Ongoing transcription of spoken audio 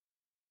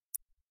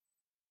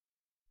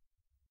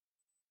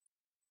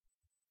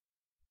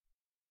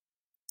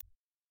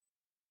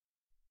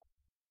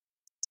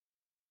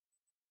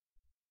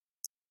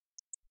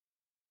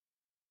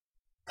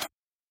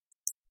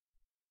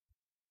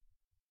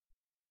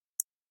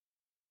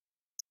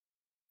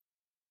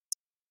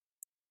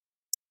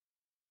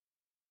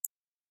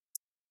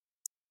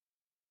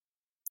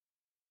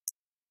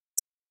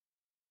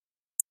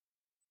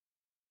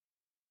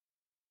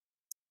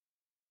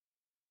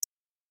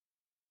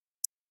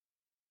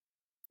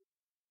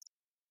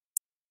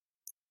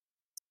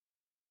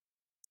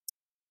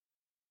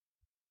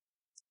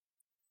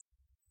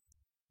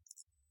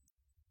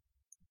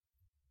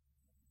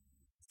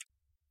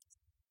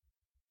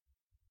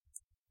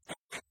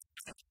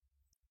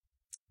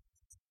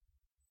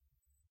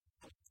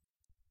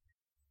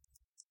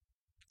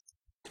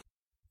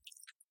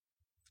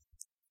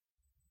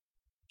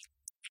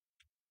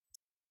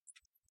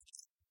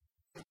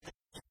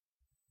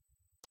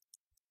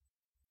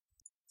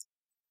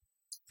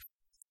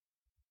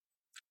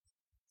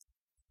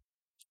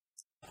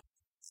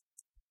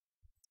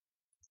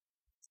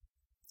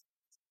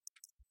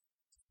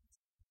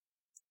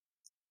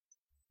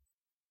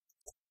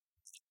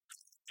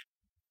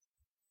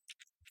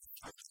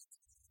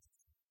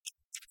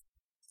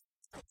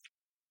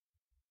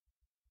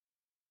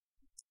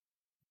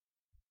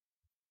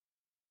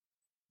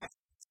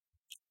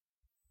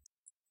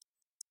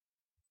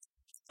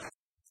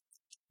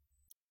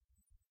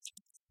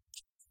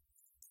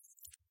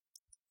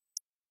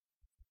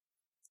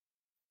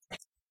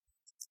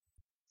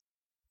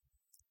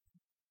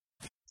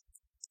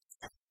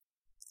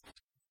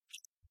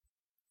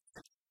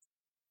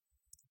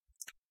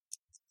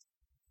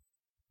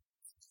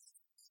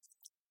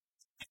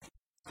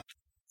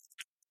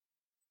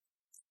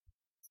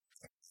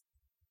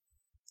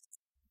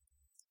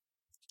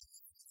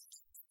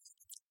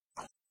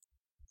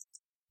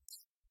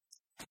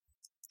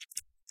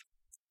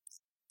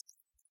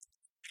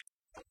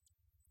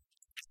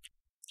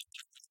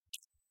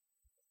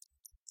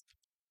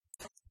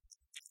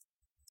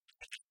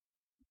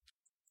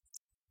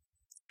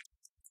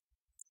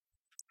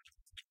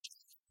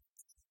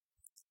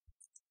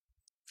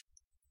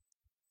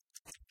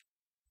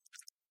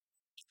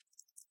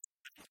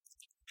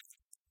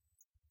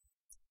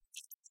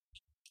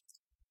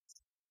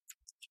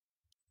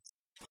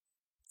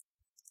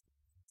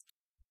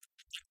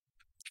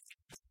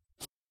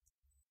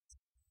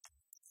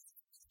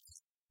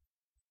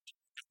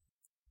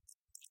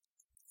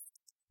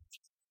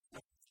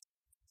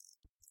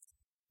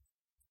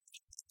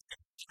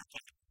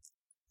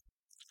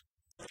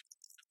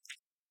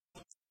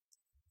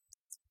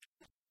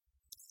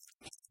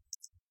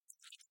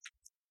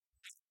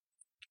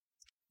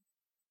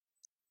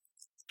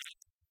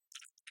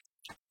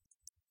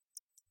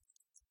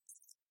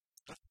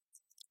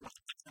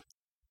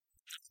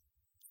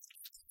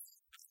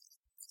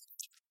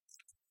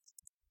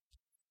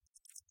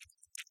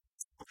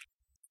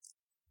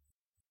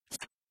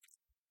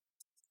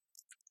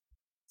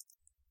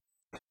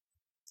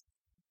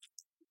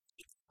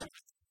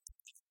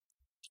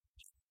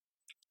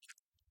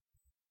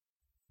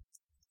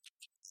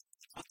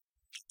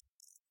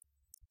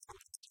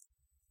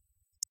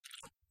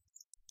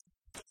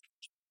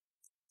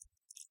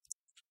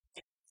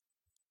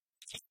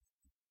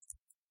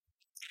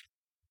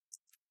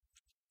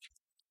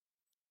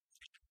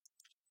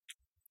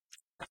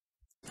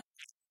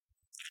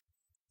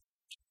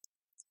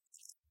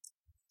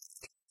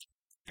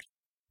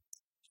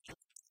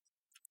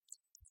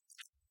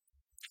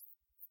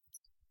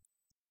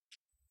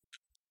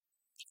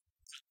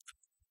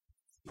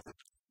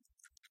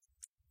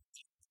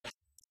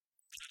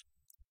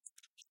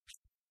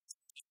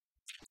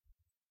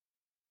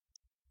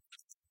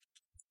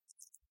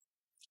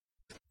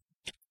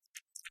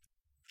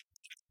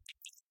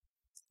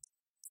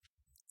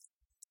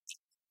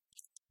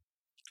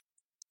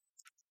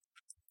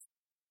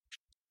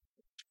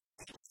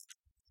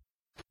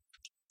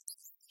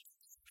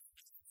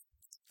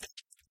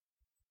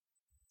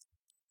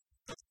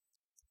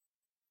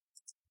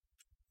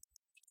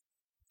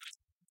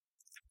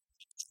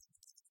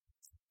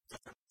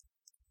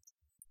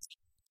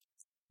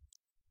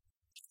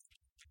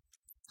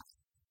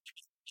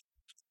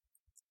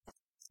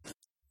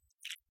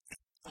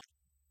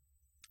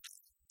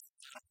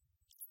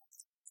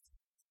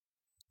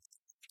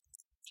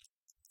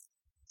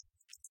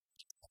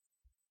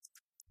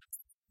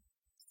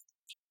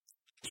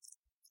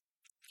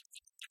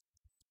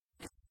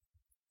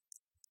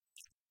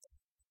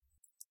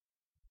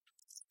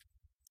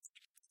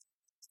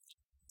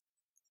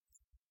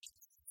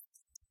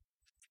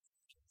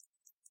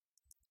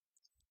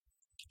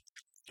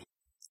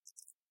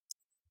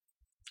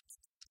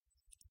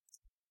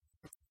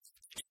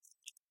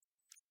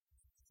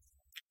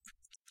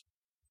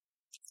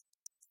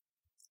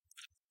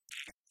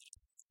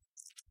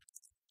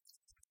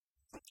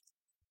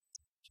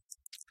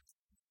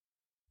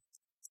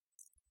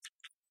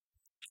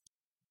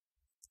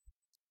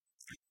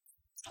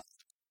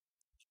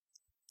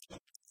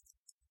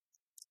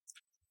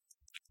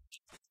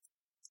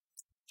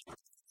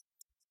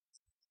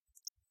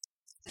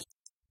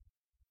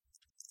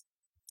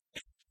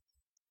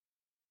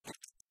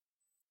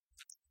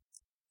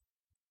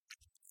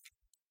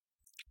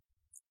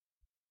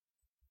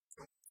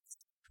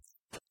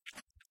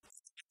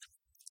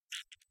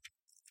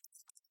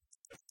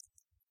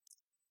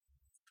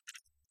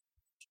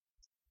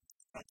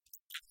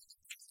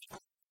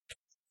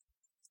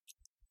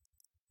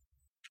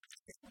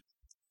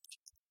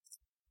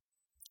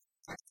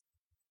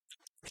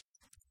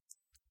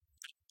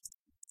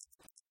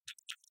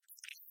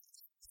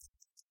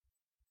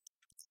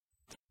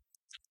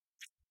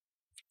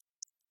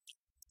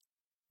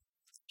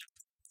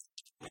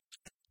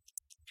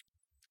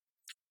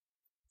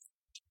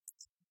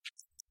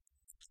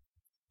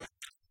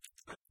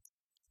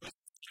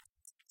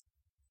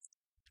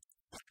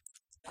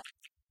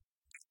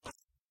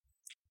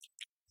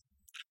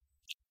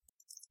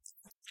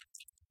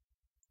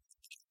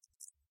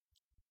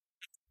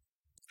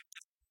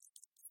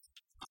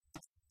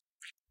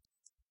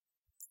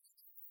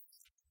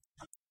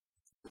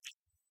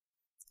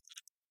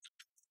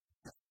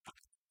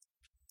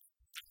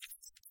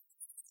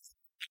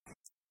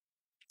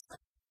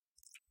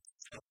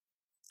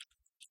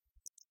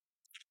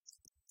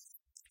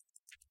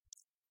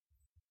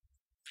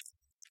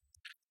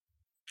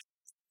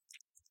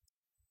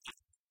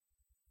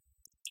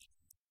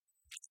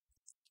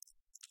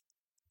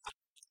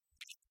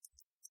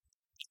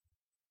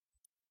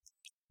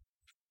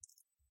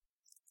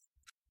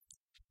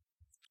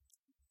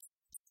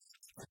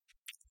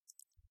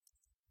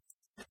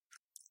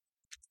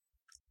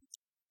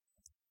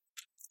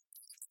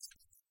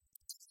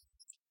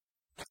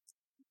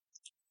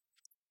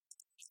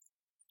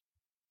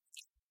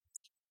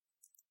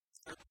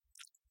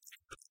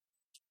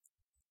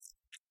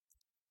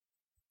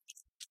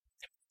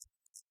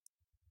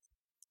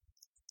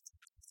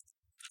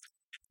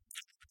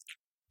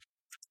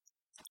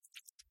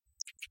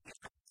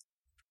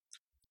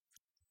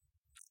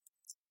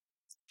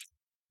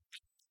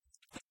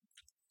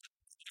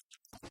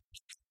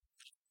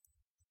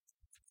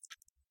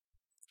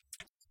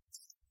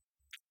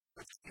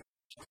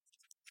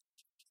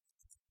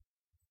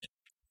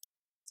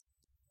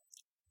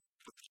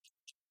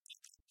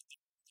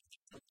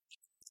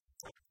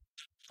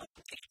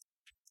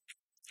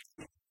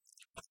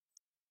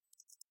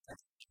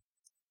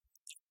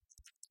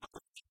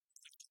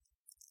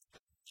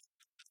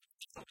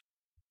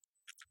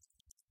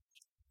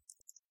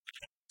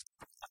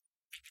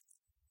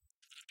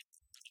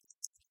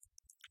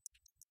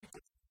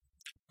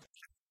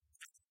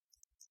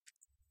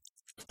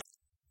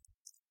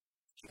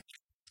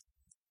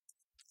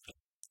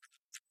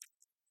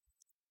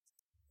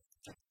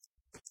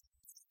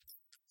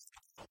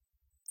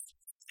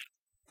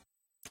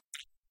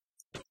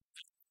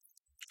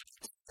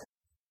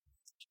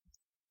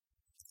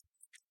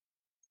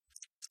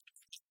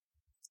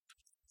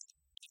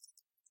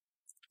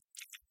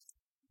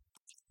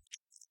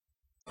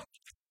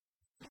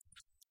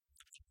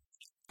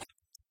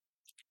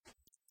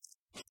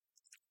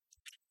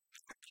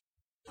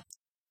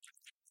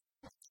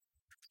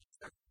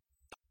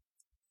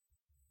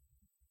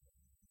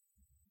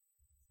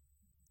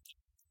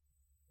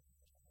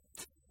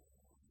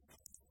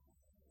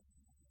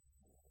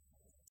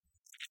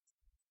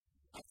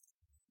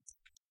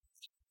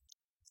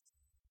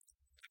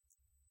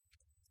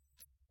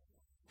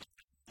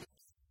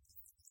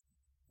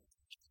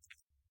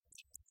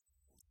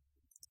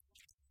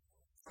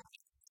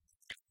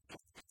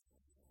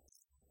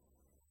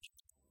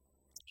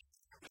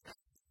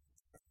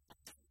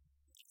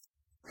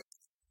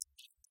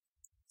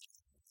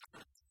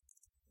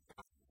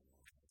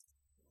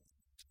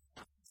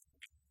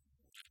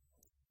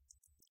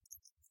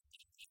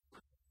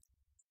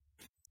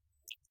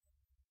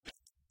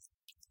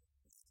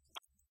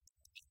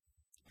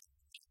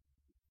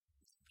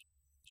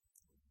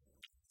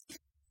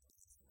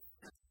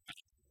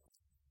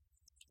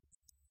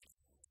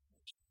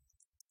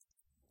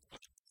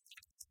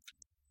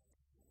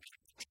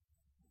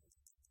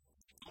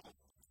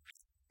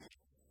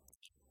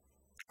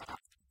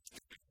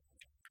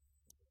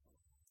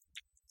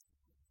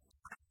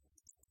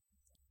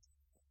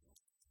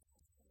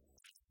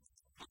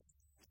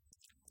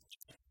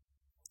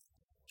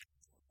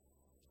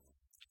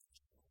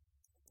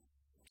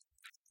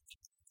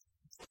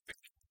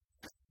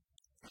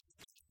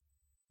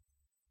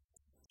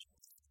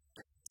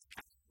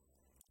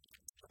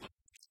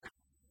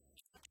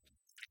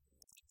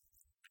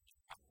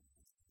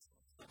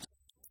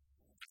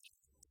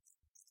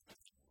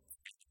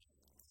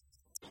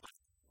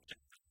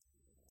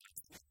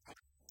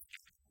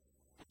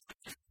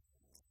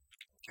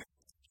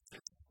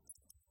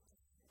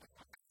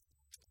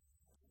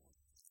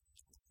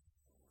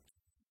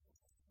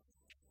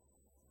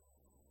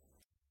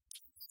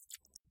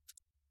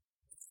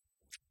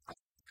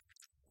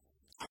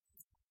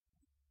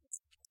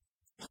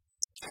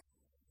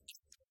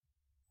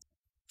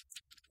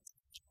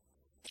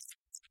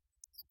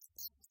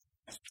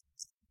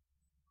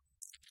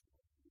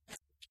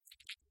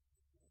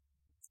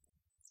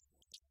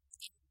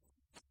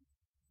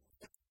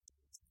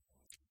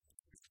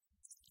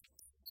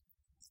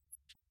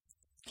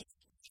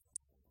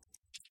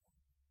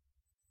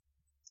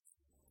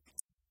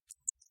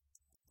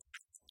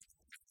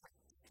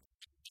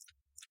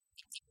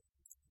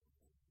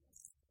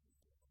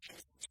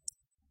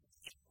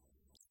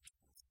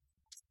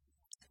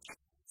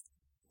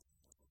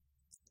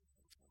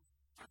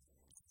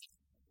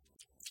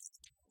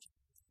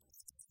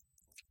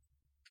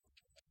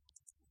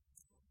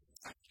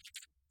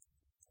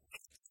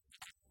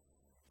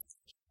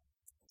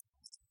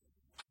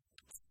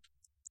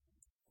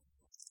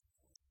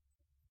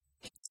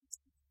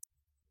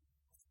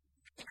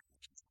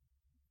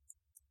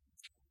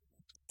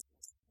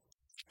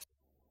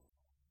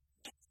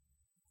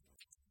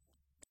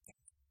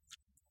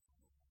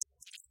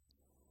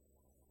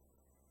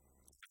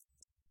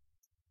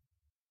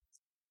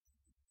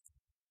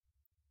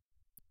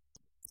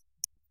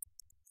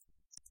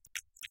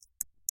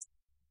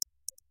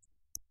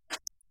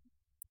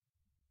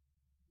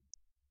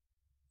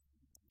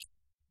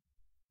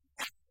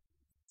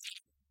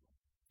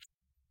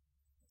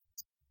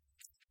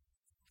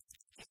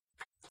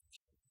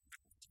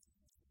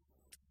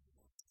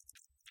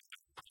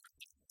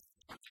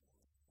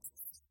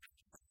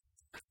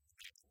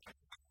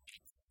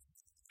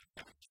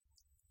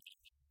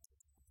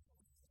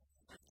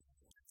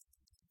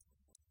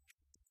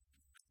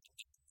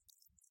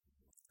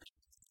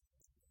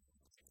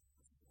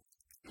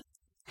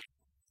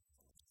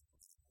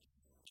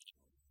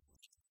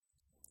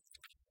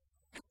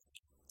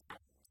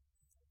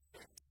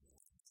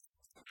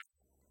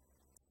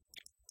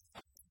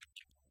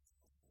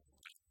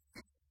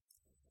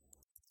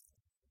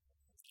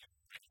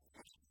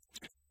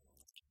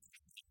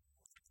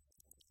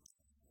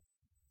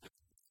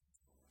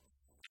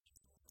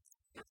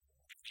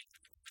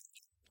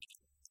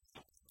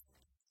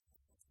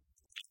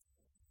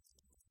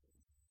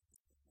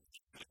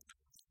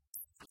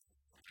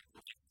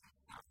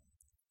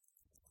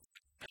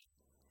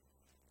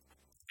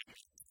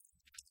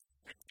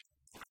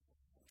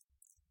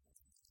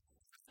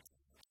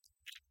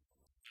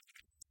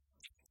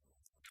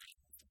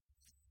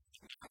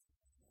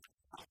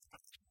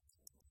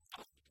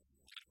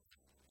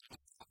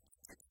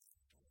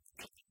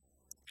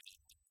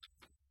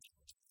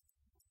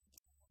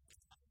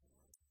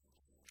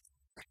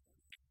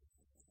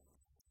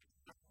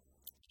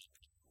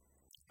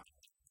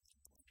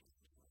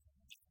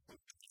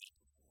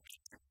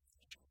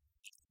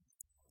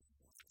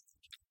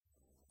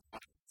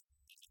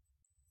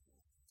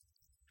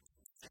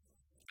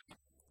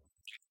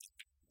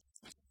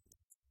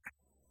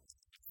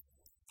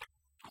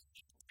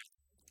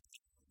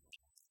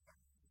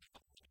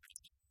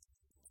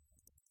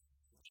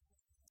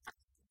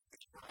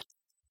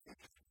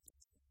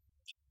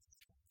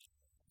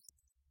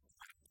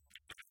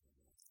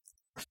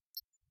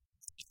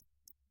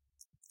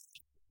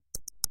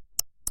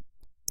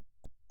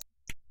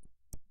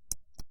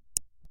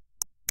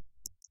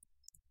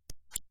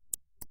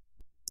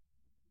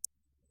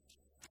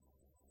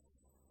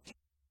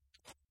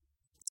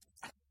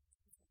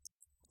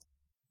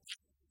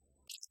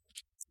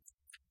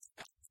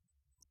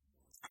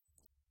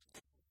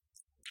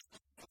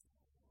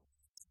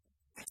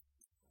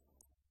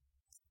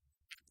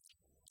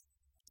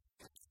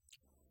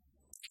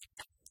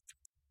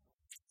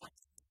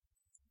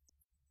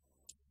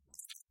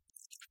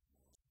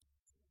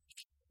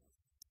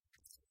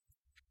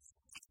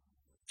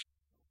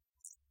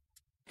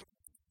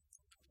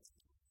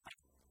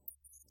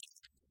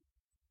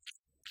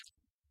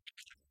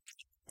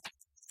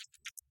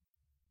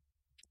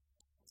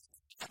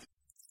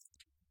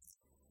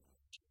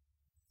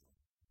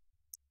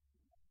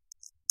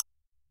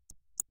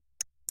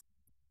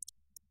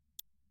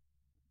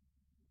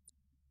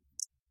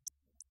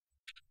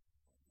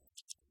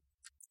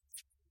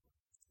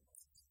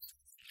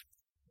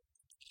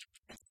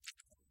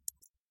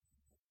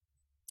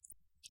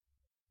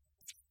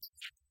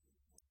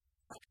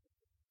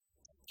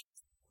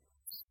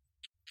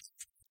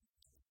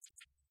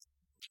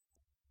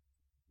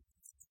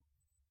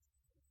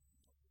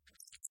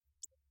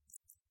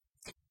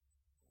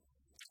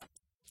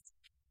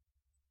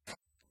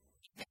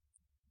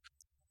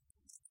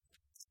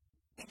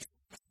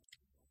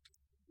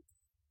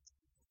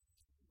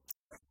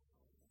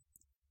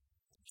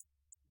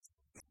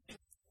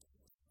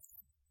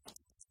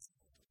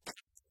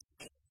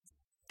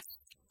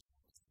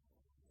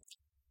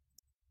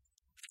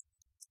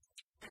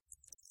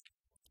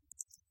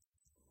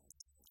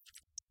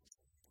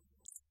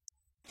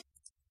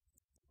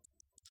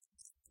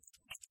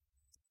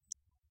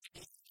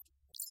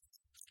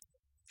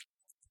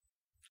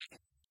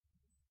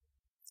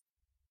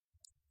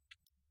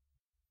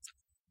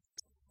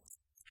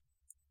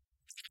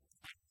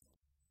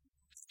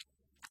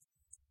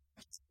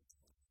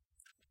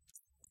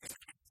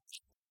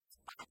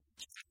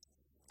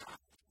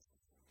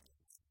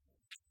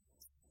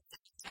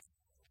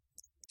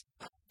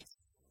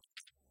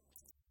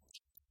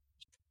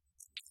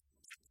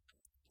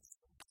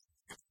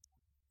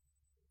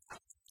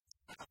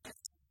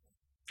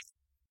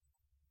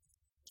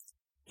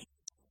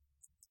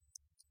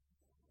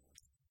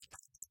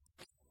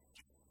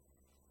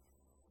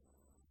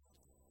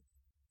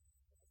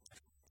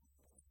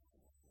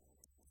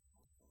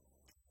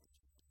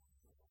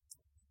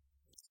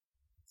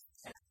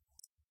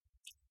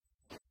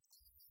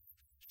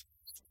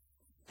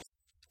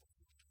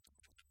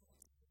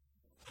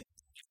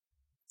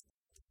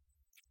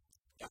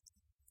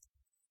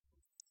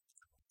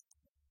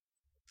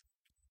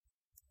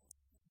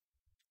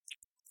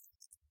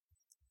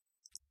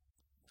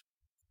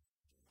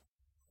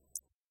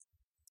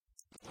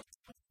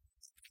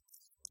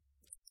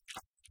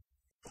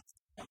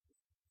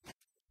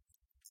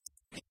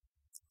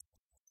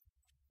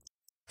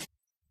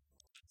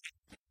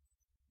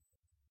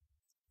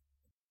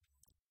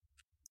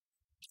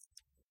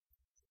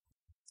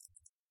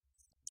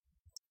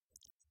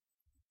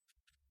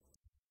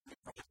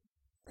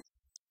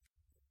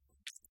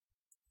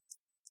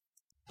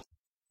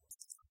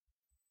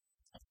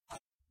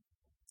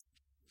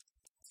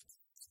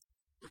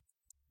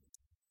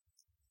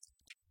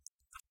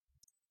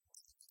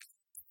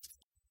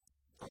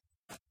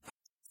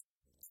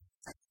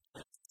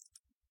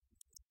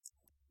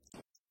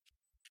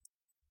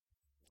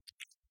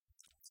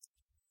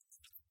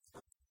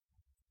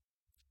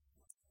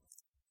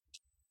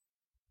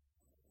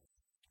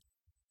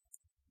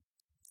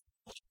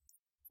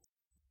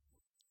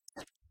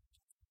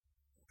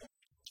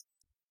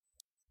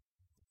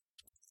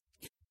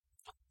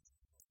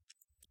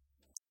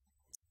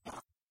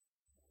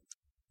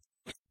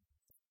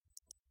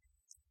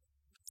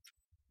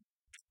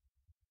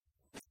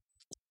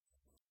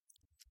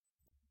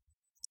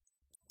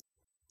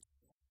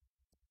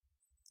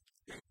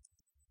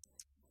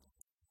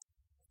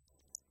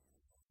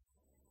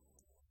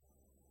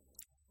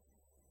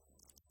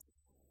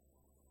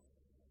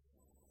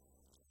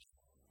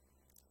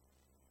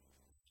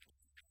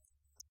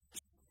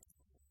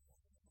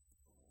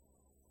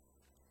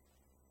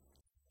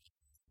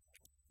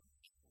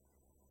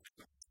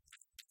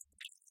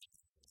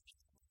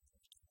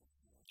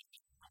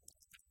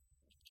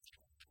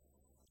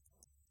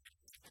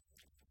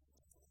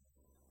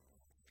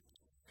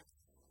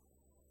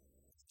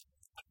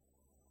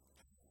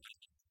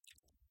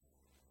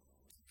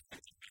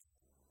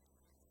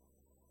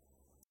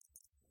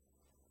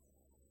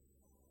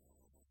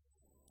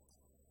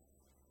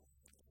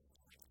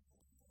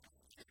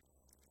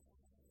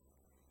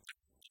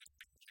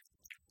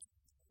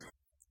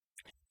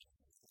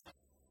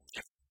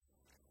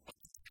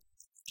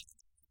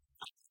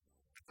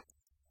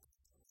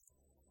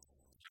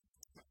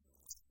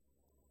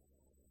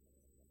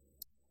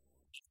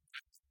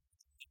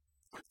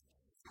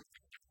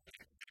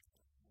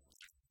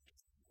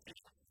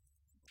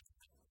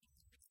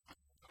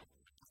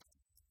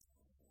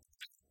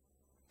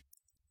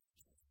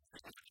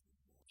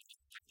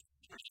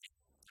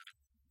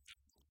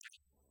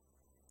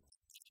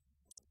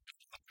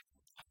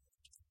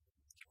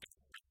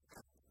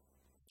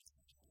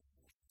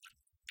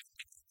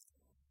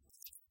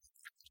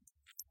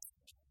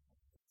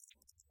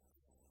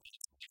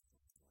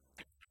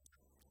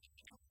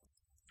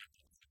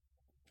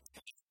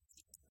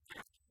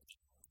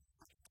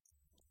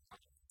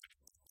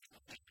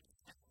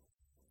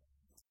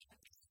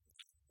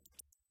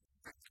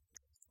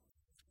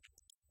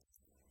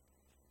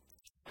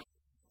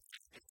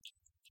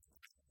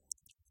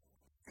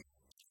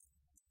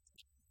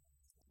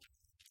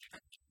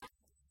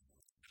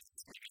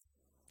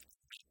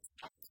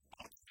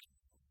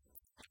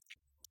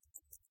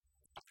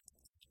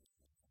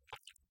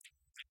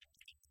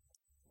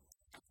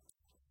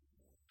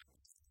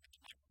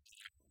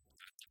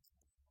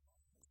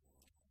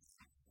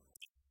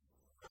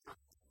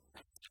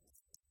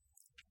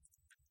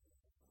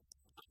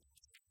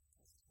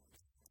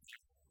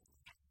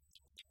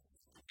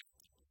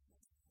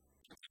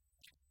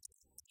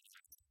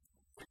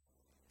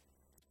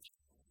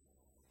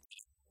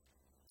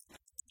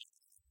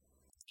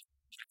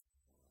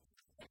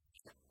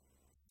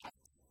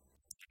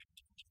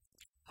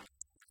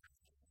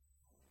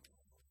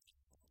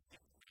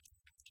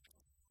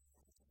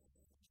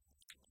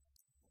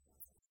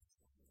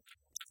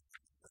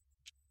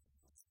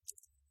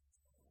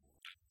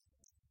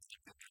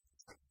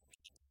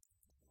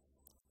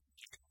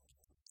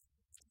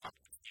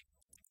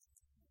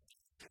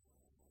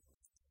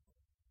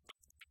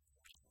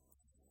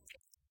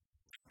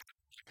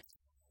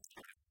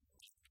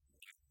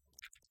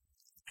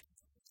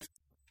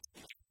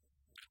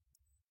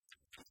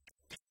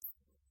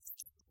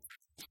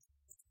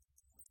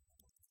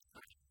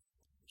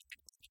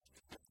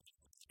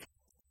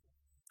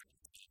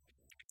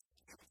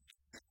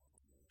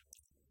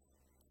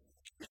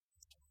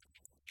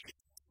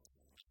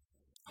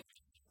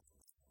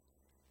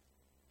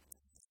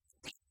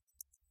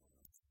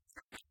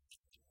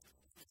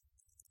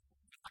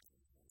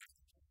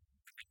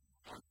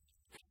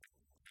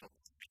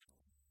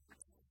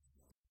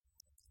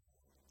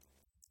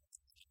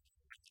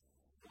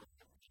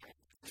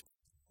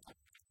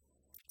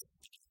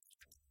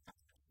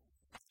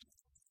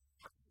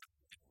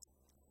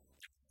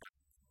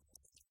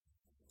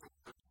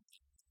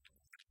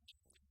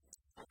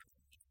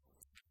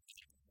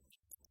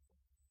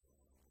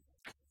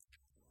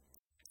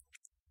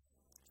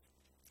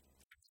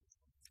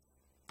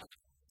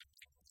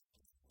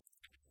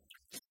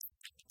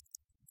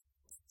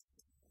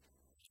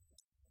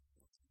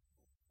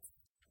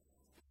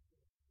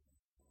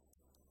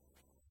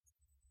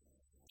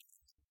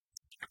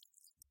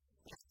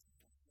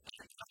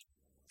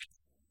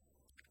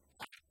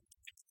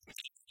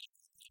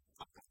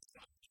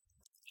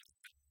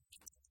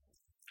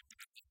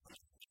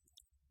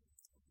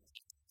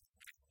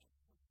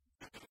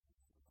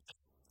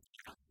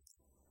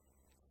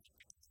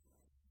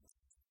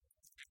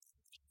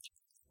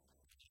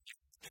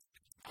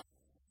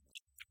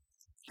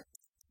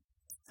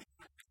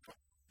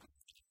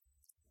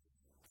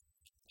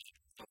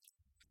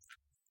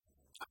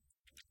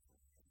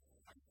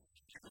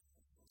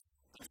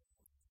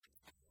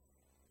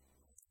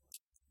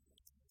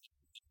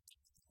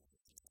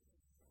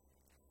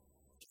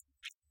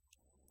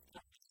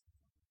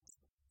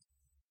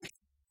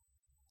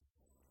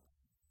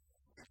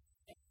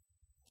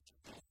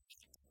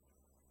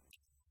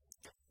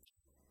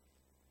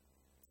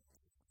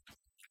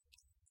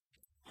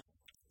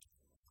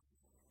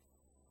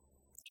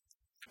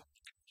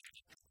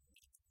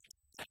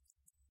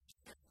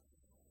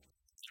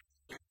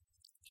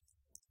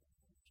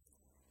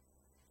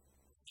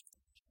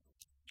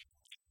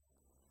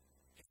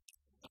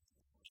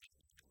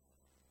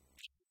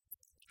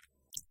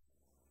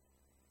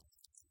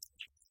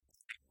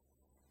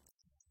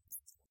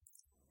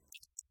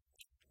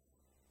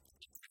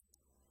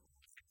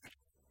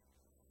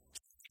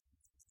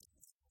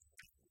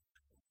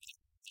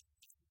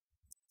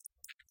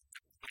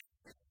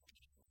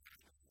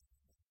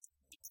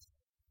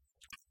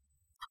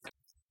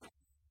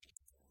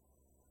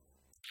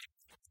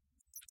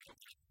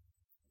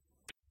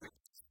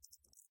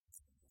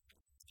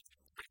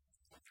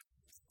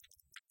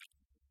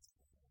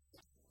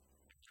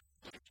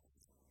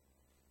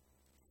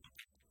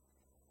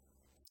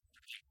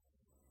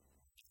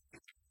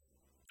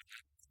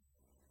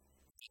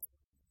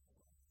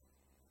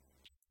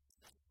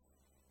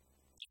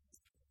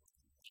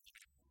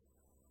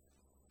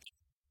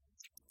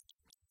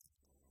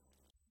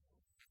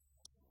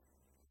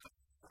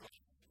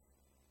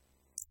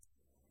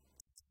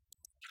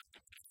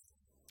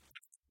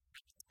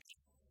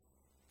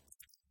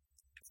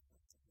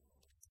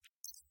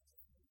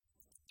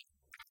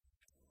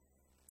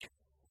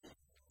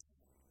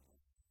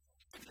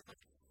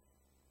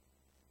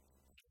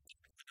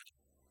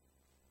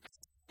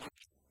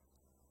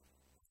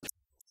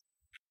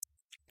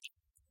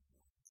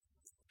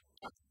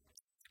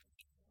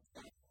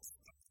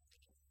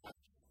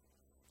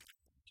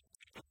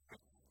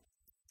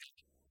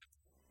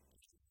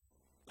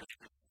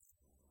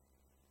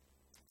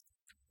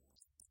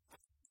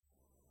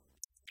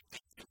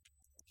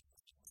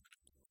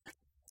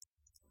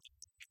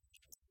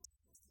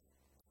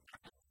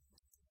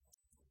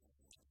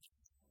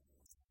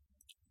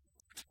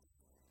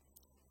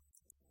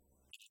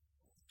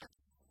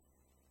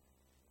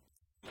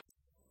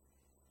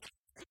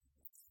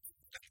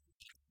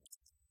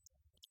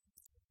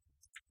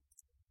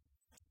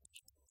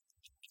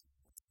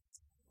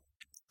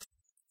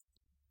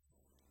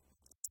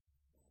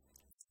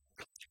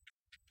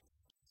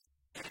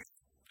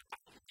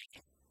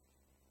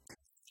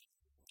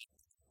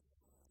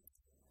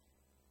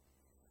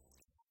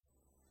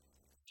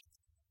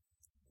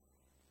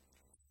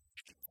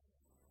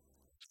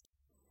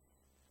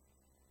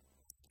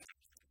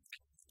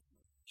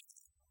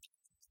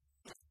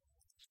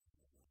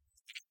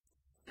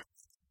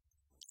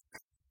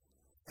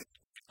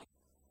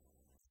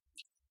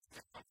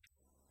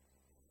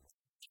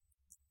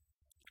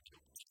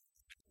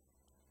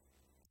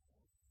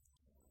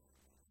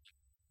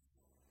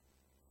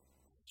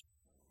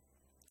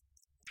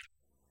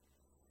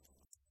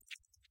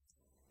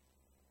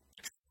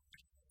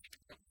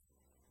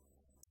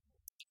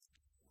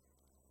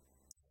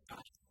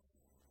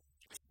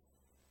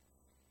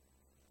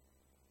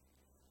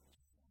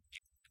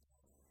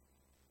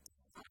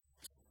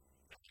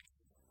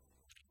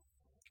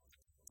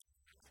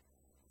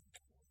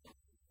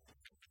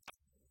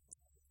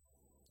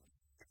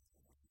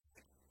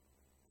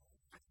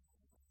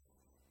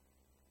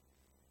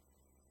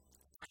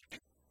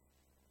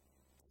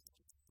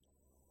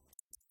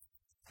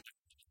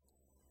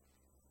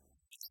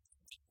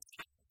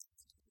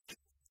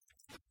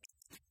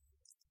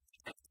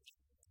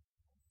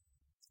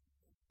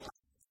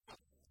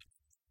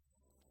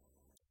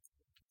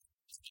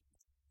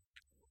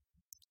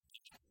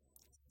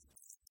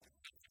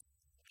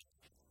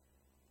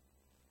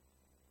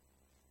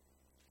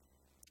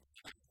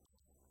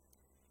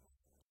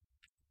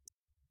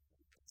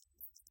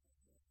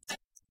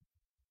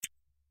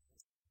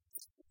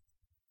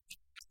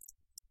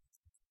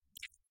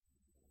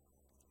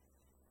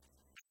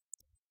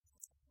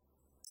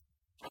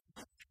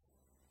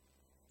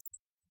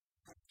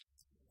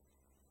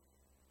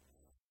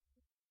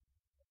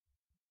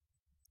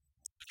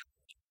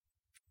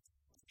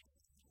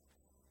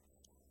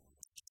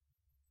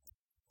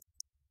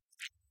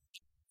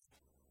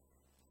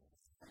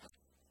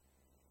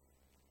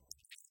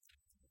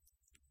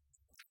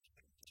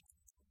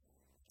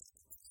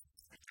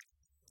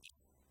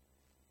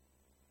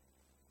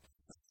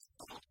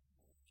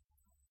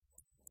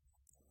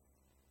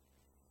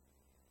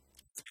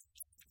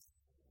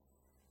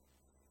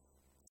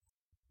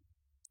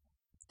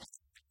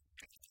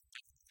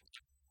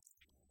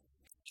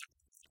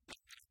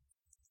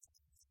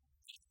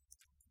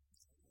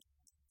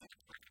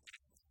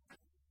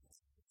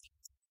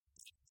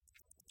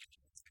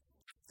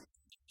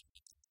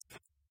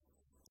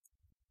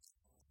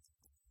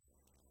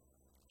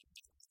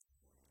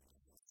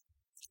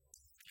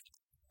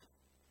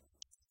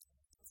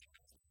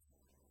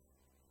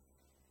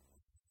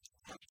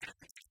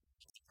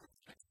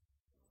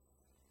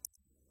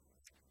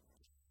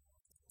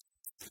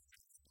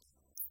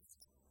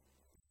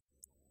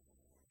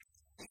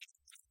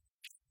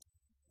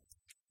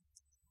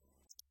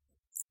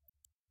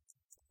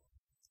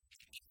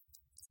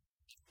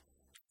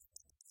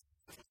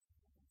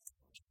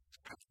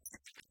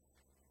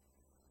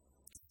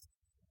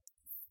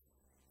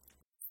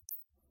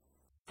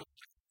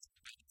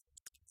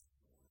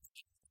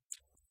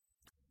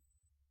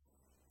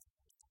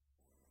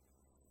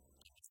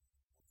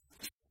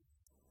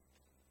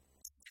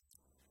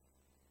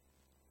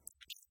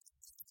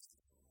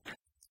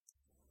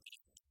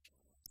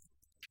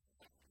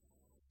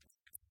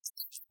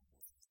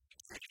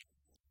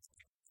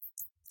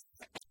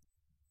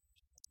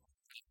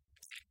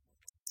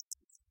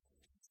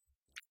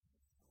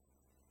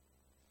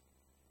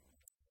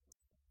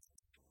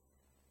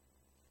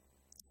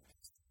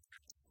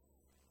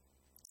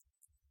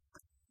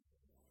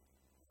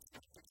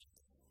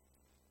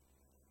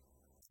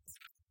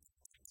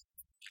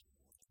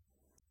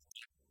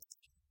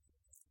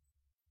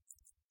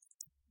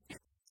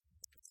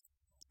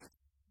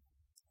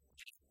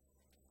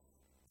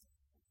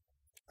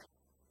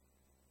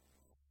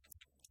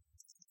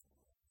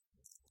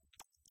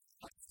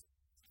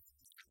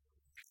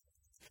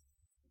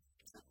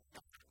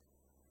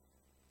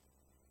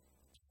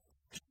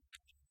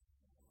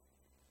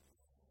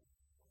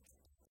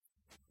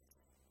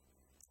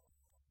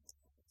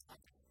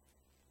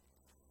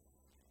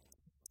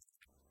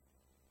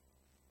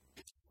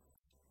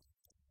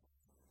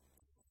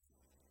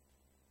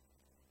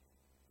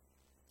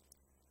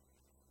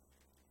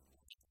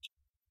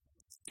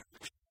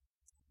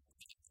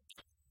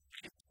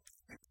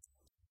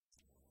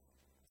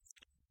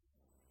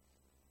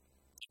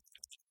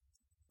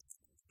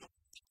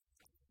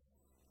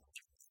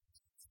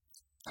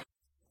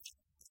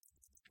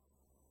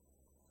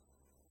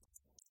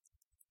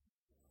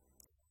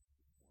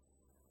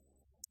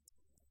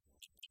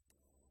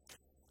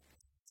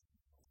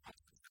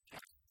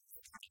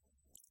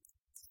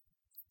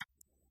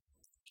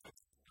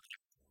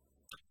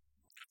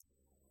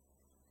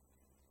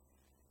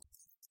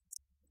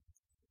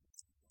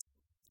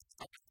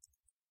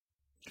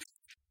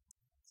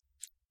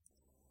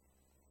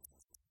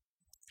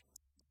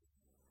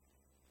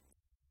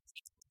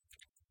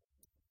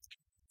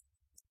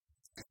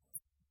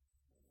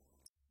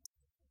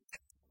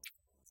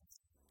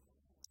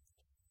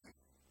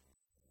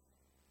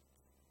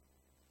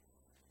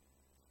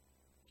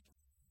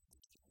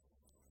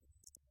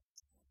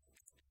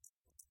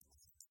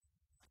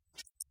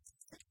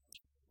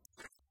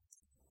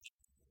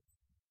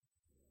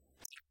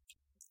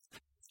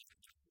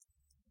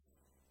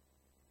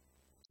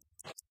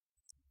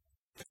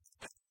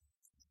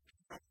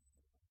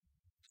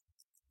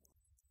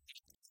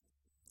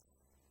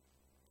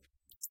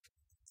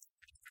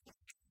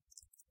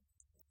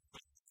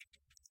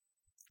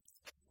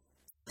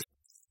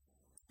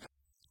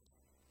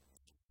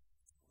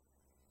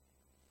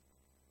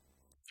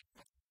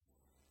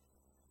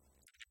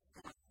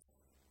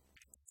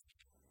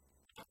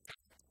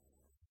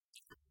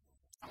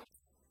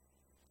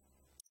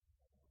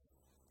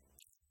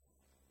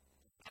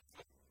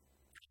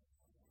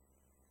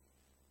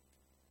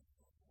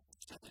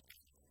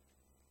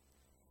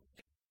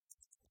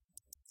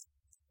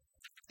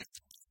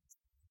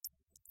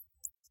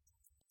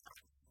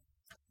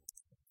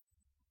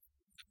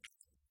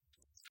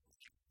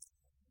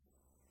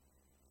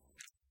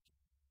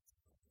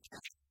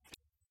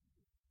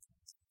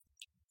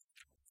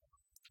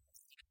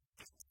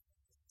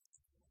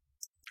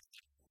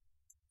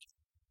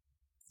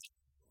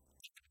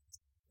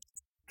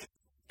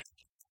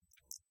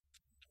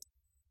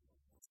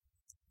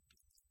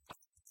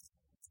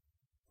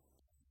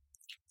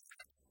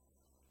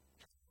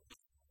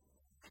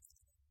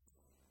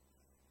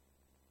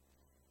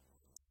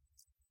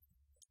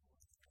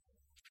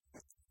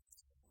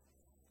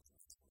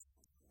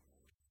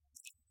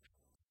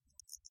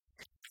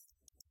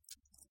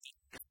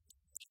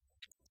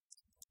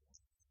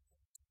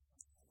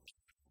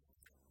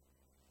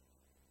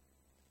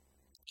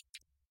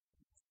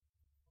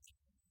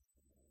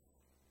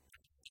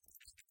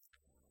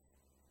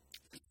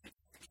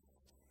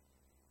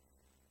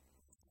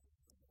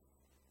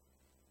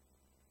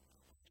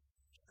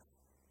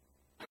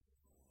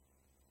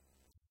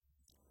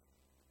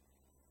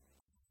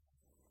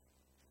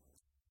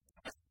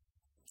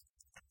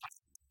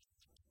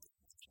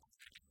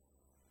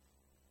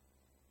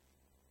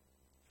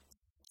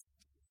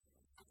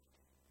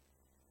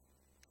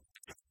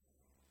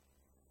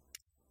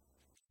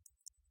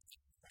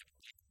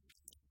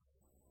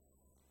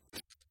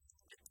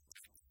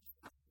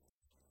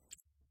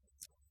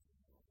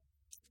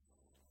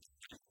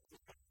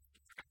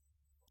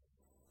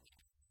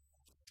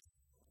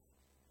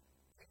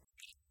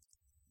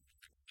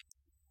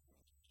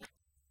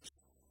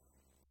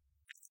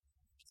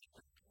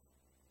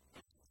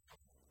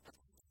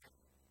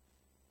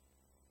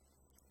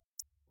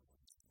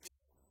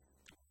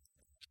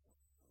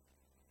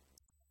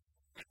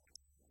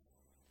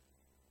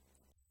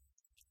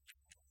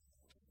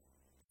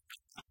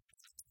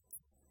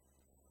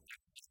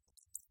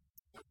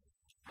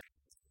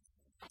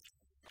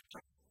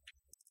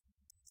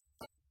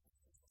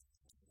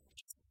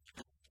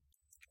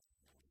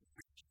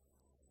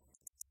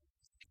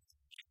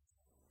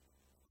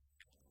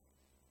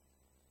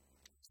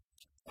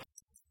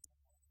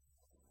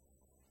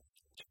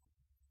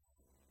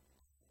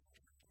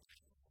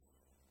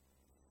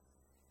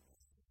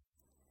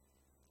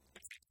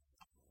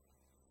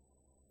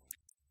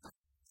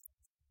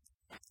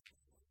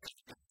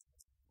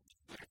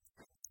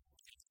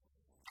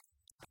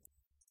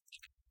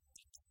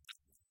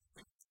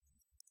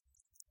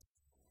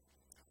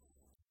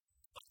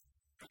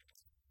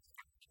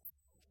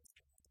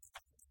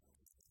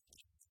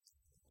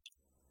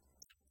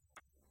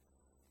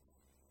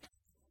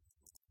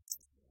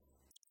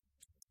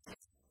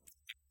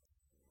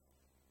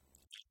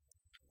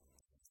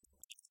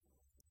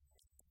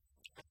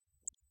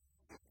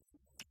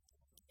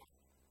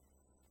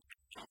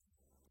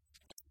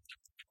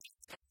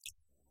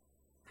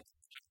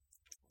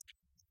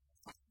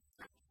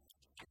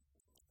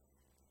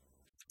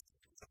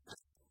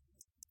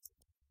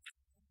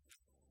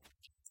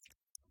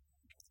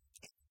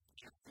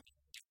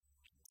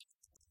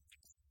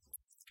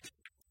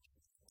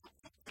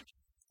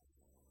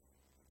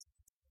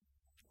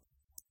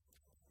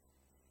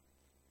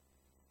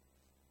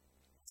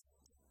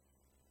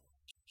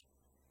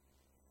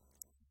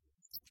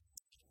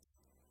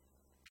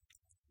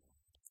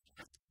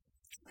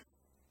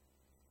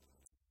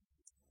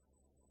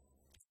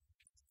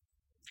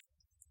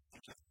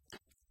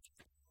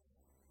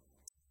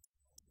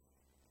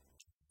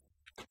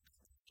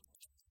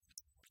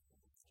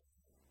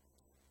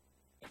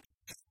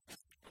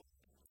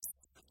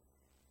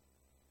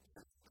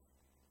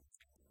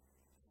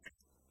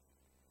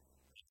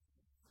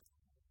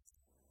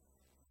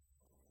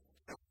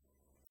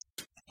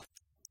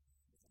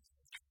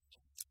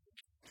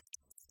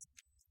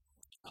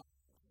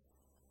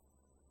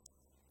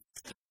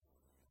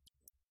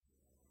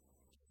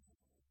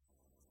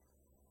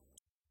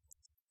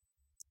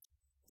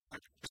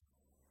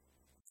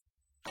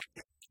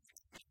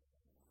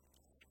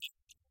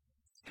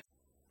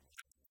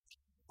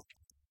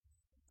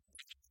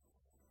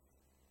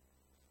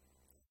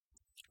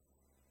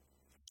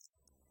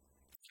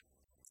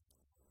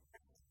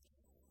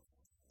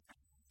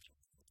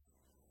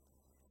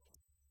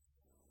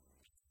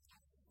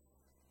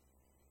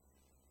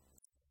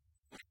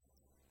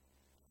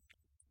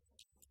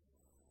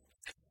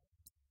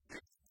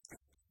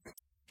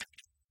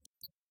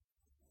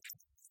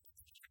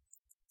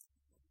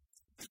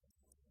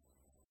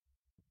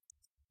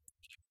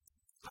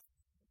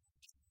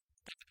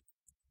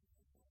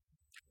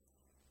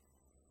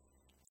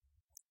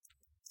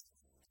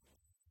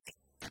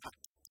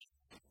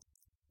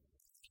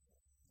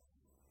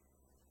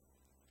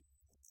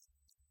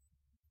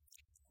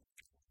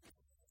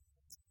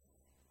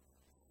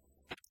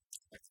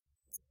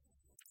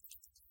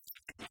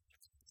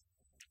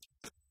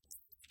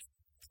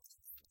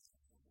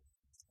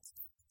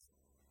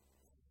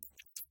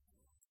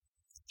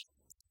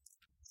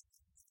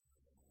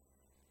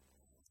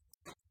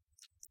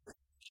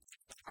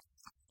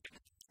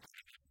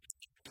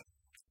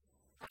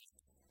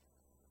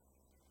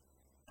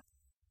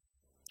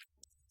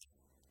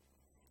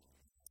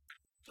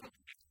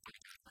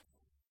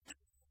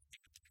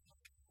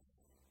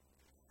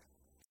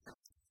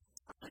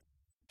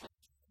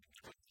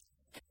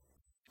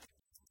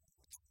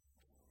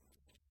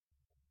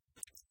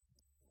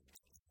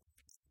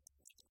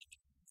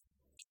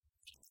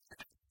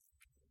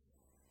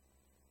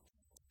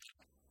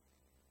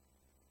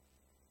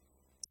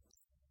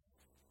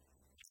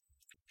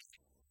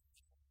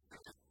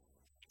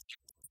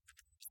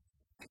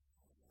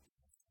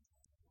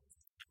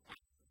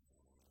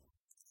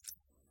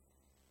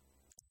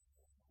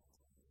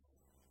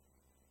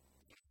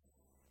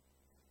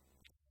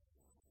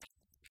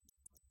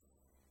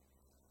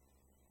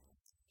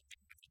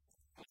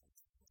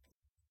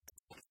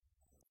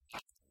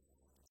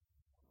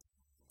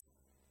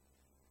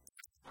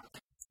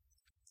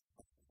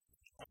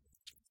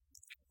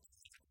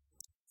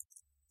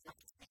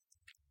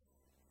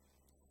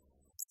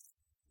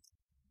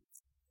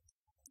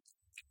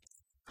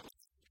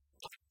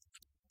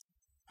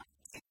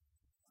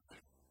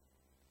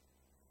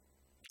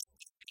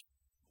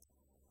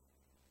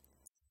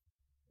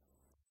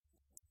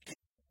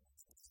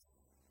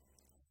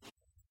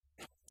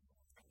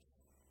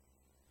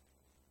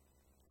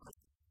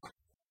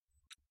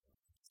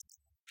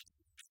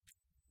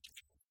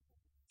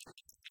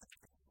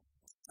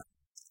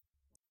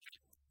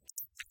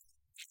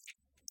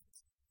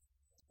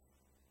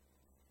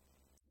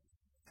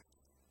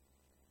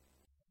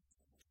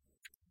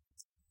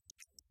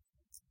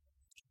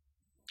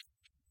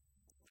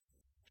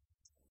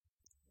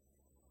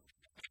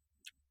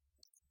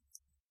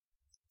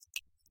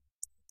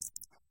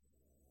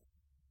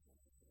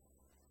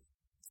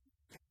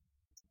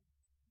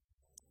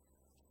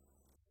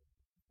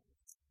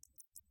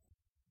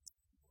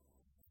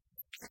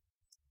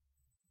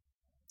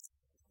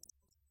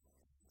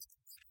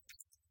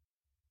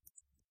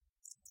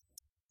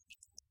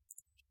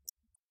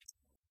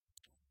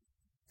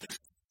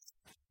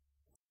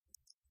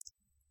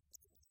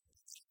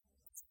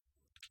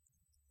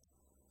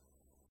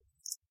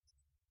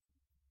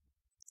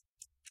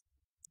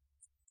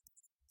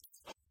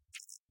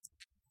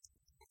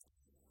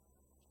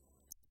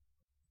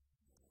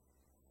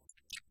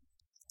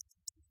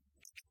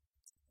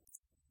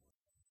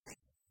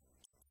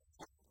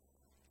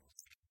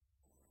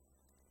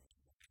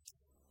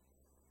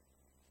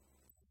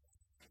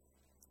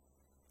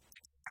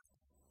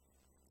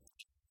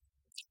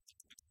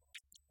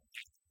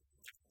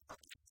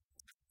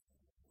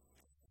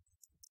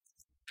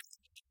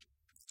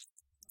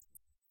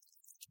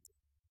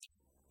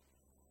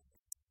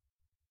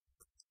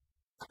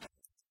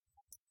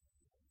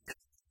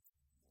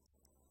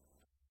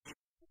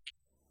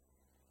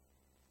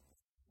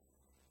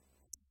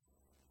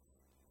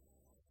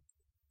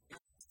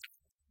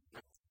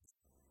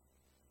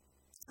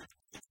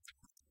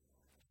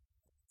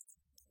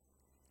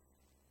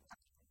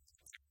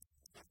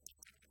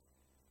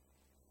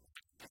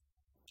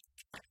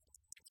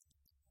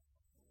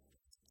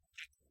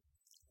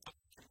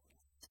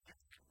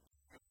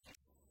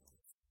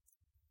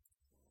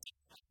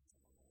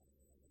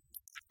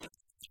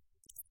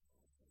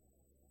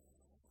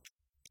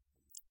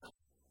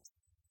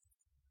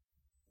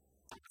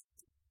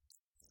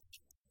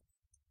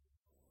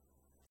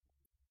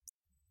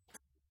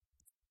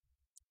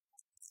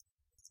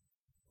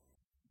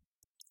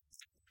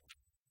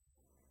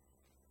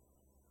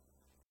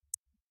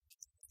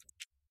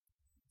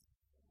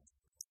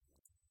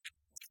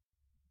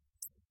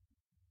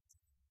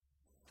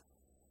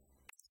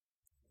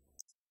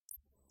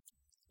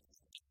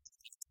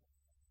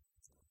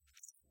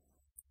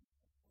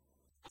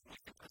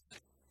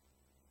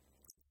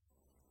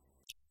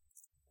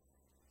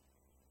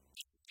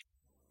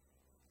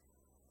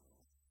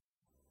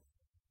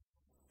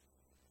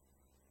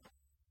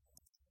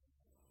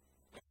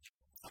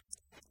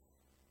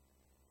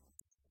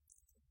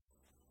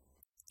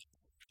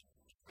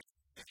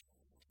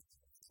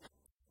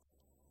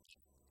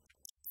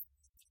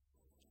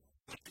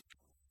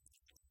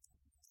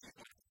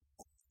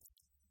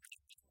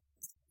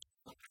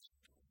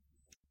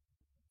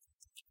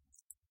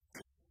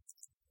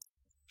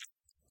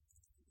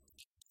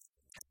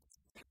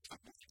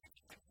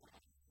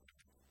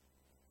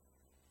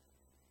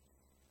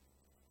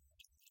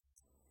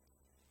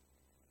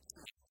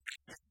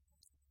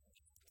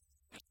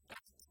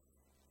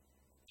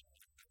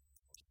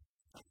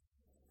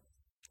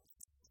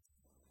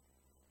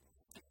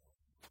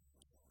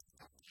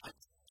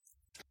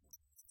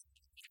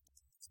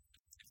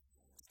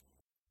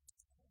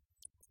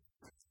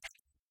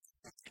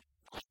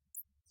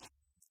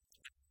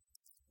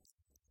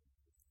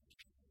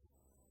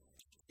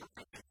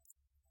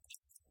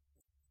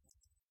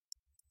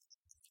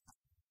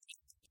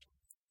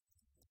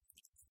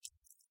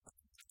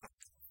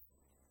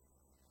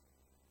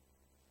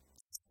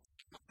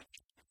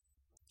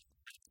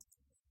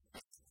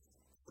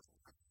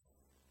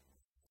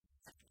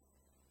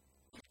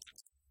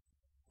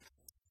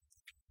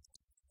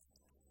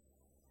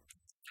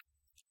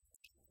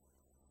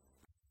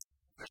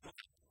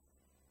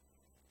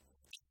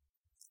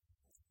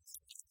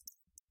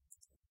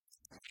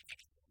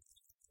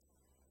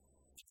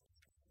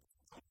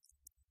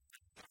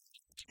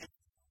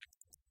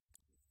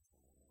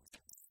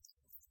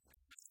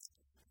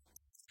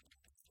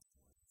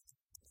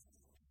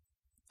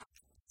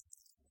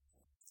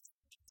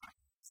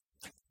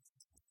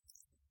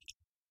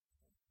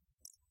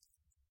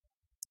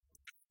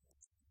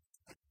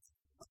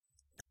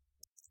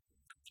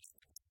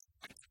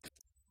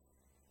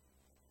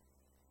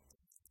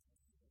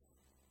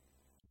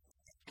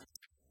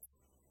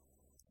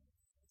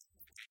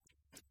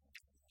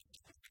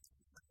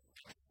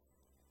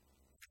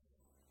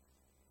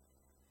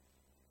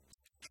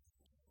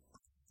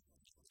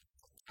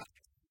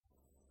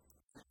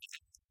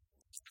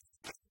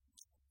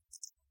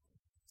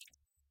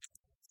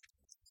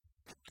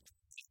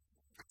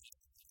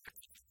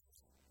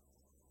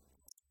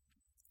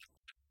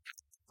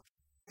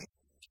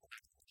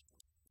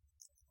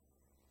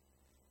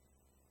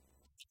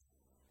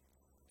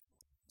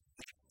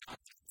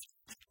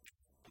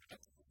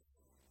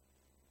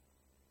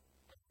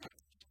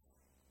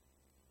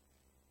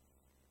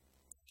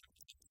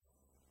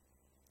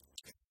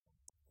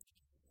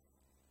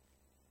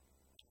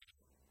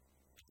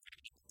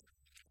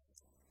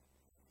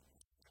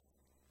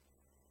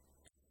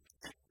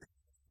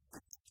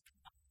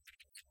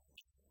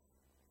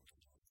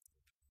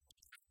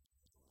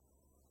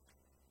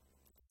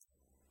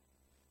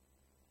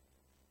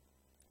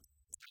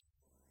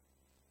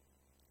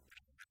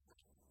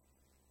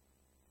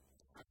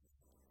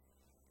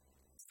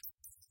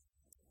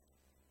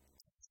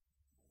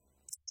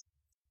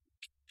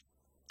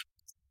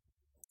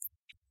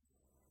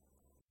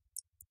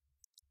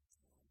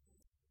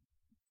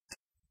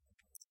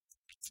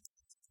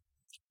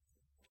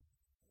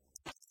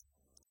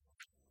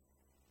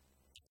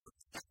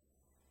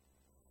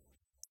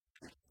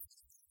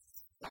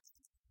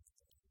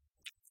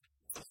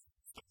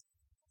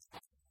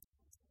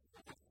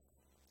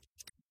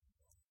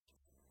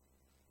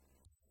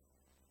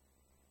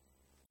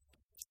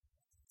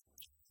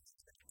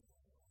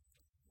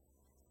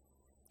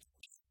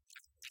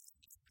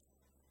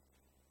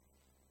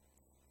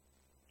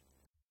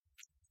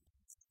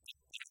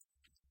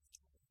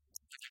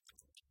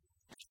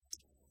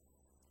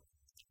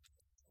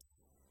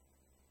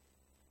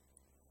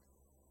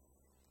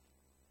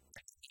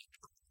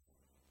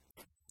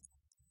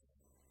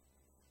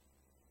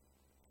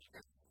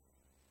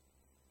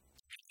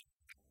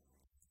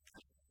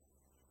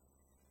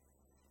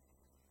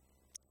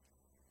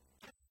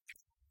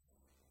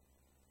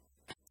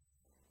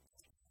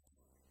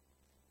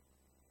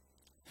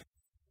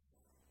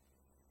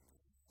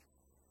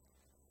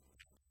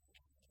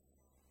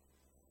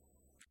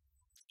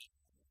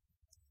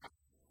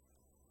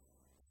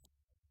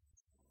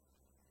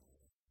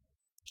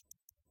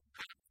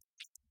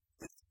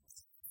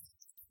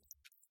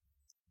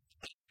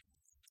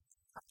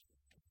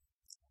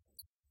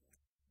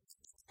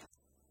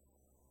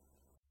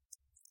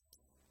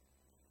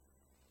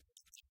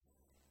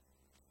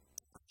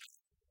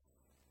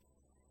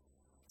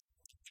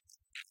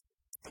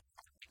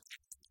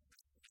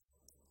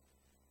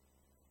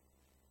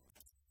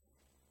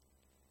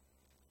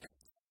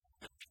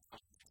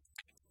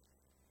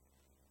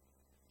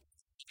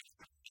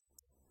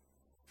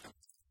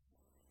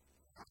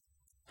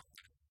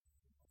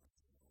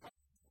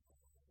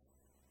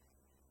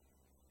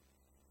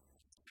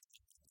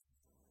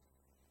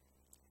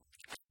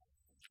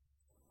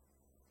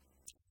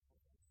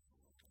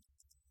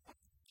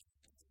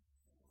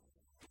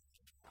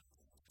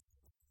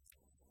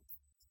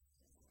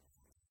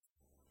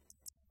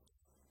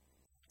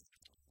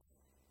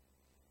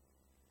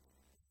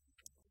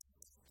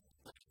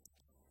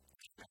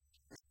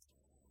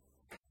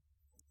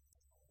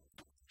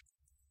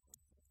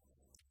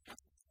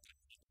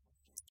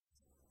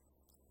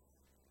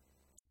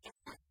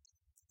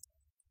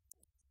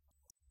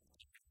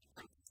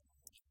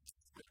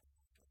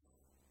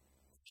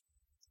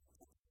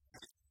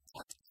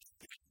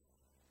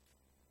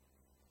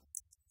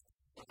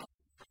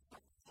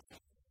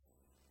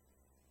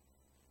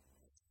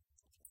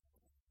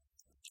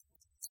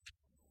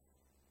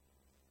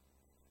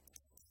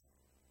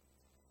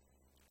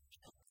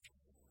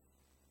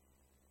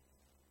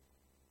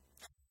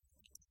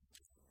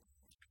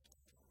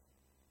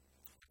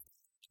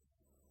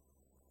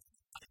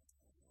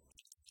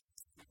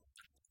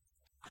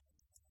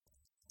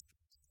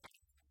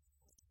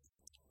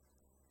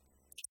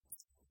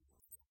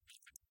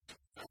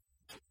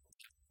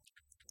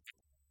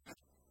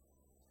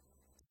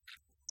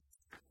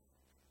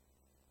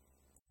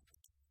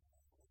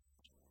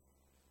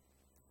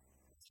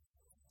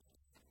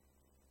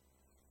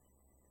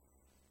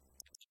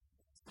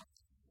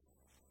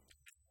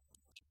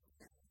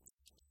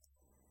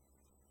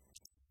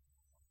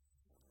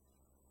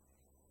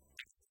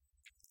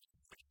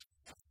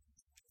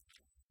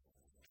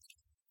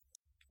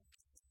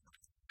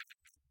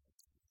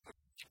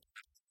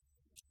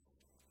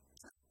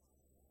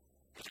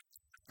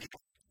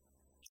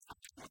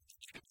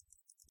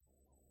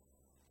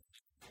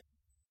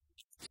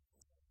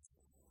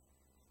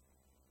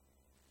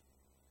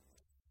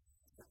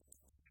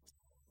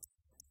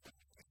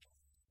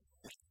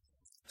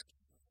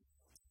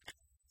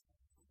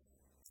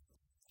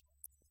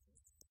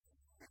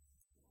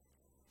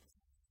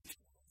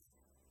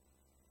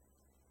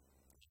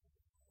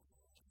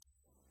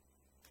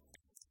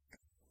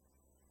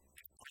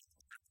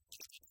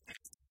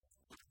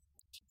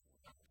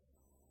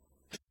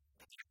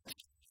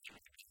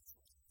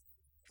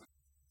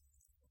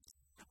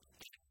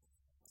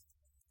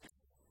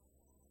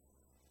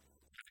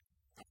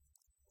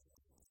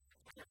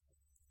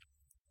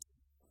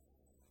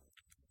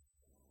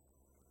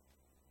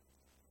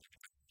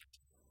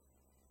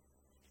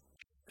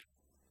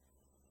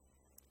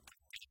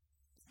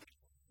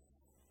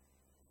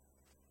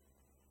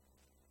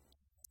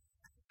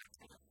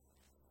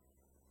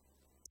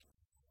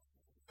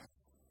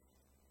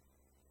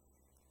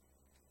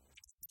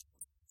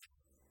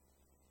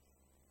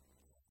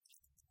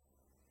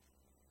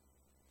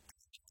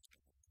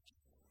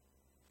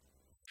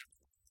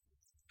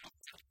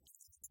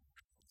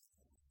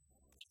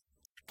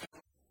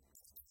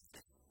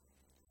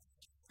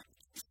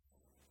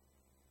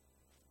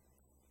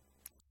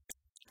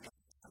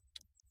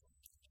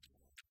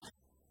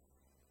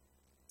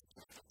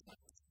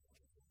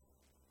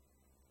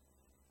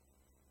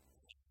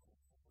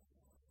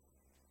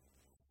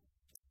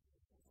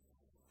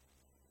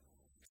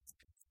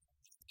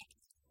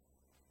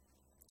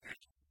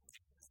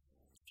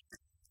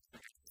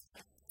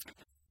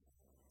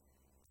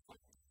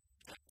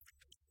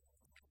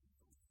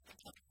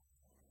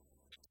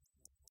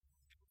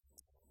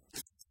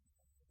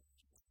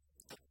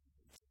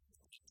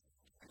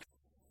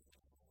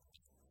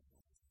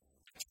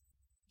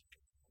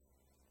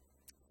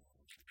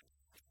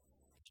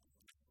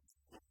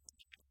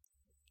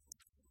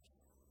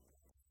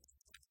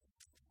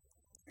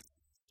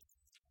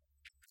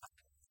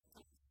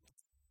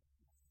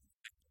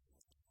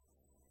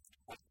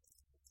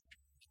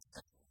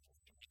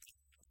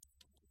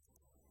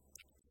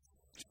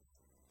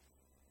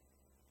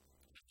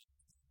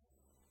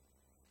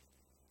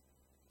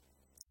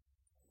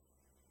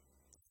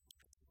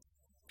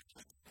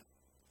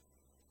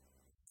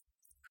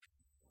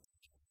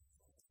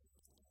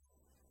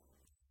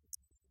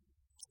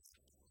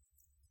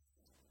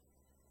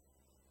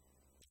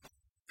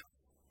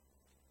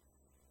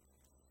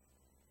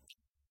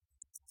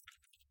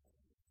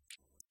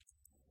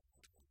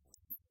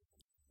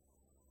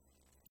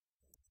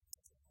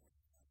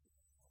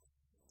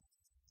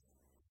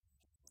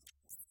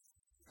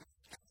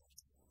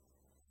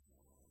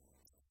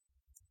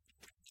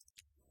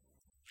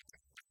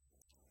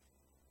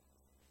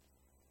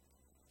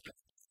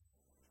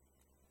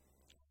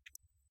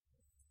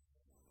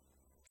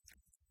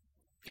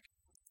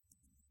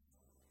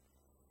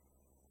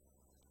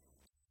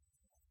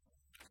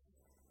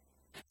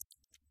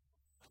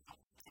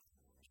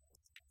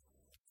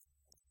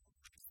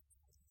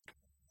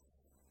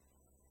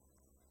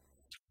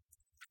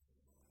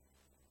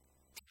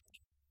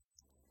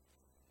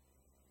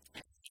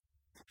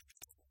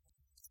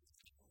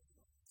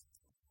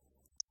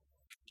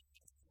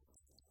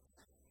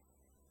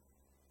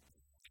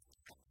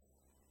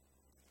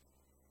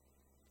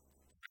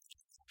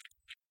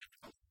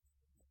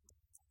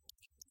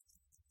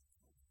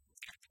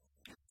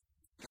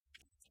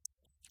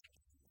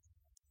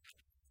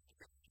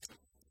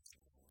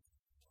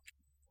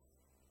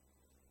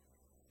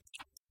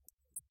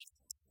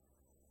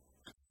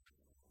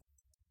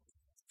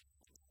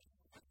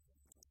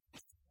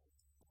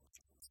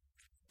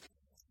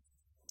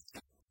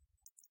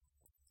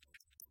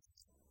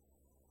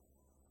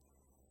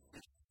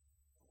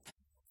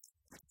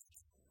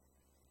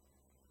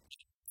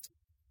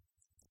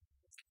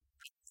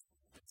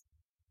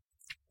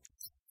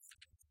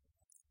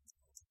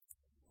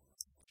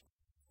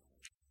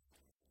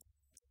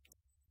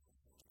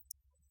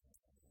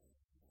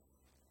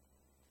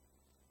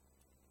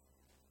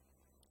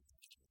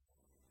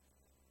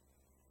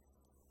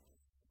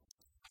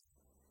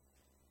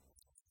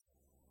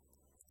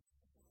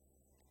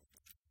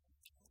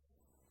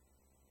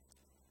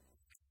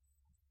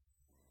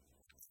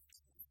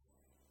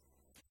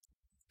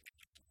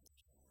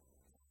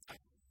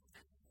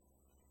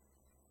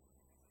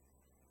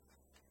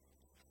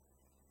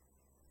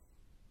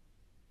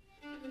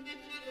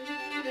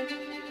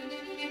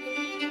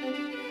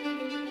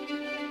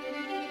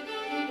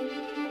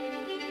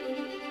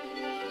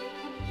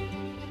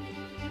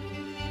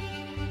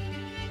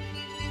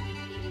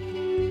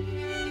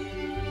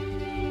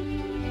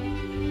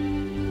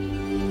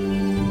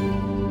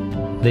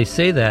They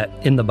say that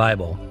in the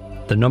Bible,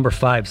 the number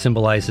 5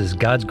 symbolizes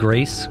God's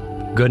grace,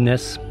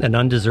 goodness, and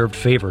undeserved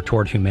favor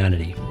toward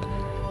humanity.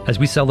 As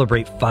we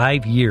celebrate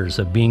 5 years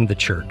of being the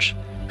church,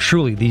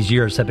 truly these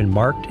years have been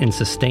marked and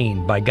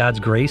sustained by God's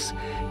grace,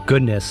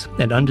 goodness,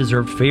 and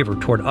undeserved favor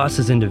toward us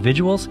as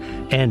individuals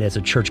and as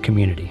a church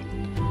community.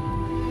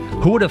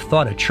 Who would have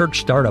thought a church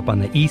startup on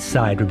the east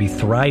side would be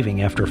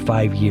thriving after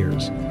 5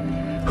 years?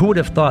 Who would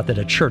have thought that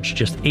a church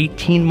just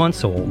 18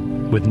 months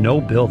old, with no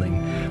building,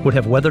 would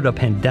have weathered a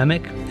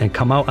pandemic and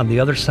come out on the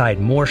other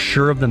side more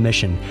sure of the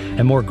mission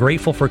and more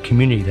grateful for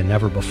community than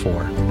ever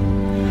before?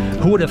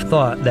 Who would have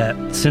thought that,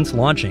 since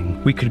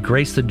launching, we could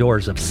grace the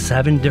doors of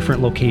 7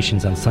 different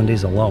locations on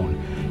Sundays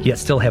alone, yet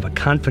still have a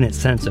confident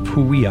sense of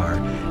who we are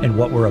and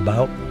what we're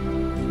about?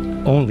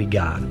 Only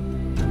God.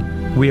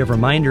 We have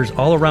reminders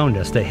all around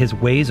us that His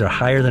ways are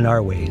higher than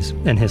our ways,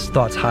 and His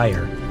thoughts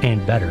higher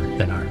and better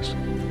than ours.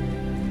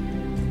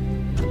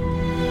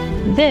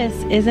 This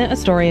isn't a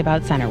story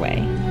about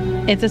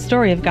Centerway. It's a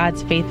story of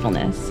God's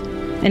faithfulness.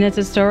 And it's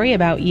a story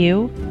about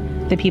you,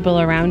 the people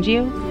around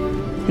you,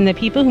 and the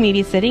people who may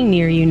be sitting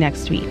near you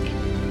next week.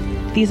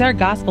 These are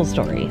gospel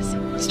stories,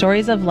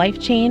 stories of life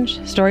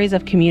change, stories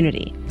of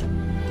community.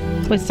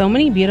 With so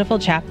many beautiful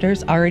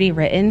chapters already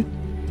written,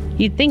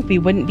 you'd think we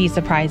wouldn't be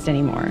surprised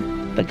anymore.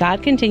 But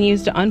God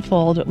continues to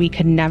unfold what we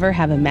could never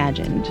have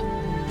imagined.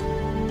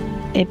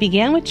 It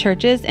began with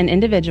churches and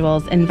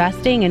individuals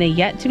investing in a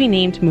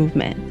yet-to-be-named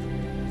movement,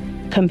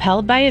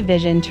 compelled by a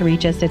vision to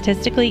reach a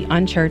statistically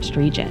unchurched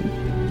region.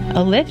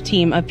 A lift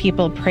team of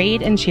people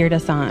prayed and cheered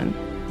us on.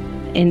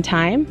 In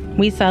time,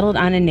 we settled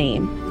on a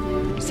name,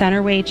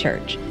 Centerway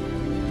Church,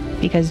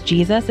 because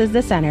Jesus is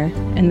the center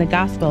and the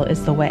gospel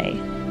is the way.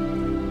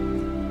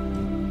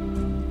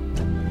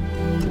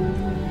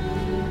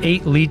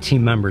 8 lead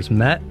team members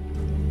met,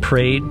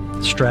 prayed,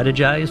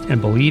 strategized,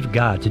 and believed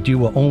God to do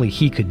what only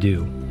He could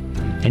do.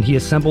 And He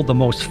assembled the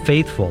most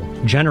faithful,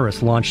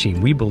 generous launch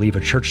team we believe a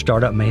church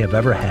startup may have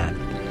ever had.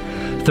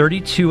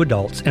 32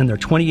 adults and their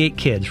 28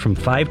 kids from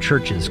 5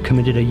 churches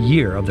committed a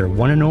year of their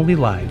one and only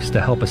lives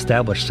to help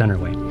establish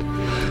Centerway.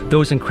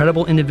 Those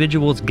incredible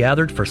individuals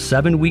gathered for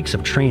 7 weeks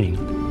of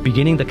training,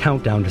 beginning the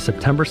countdown to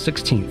September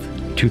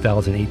 16th,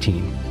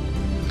 2018.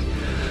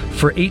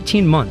 For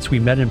 18 months, we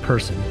met in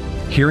person,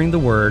 hearing the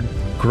word,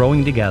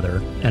 growing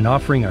together, and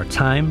offering our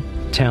time,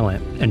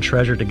 talent, and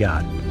treasure to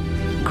God,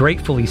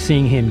 gratefully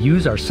seeing Him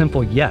use our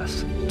simple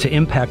yes to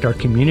impact our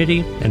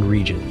community and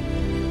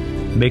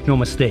region. Make no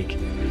mistake,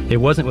 it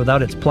wasn't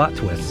without its plot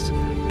twists,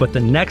 but the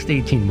next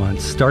 18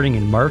 months, starting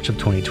in March of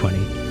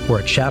 2020, were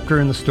a chapter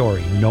in the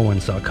story no one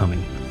saw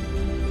coming.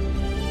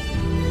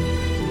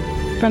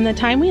 From the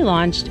time we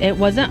launched, it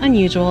wasn't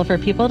unusual for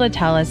people to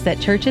tell us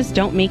that churches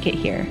don't make it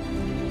here.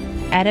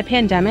 Add a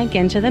pandemic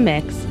into the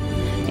mix,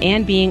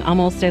 and being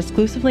almost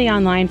exclusively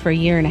online for a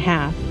year and a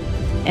half,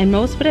 and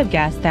most would have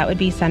guessed that would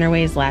be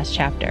Centerway's last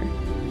chapter.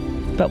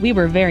 But we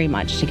were very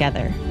much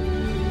together.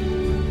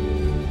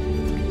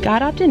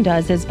 God often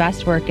does His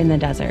best work in the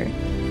desert,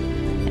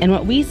 and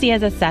what we see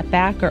as a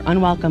setback or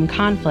unwelcome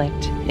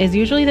conflict is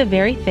usually the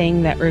very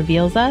thing that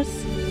reveals us,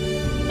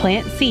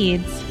 plants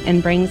seeds,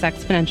 and brings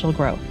exponential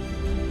growth.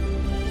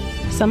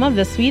 Some of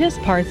the sweetest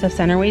parts of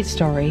Centerway's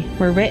story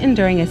were written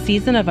during a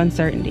season of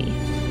uncertainty.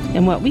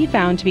 And what we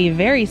found to be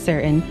very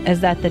certain is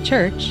that the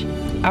church,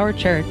 our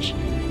church,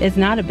 is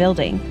not a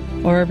building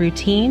or a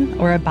routine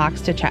or a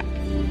box to check.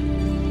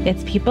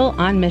 It's people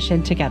on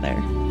mission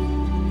together.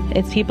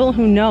 It's people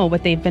who know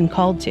what they've been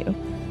called to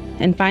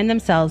and find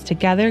themselves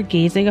together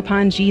gazing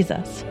upon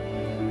Jesus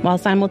while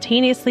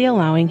simultaneously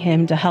allowing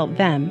Him to help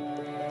them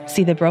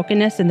see the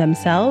brokenness in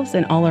themselves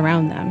and all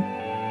around them.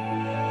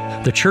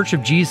 The Church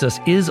of Jesus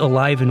is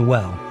alive and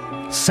well.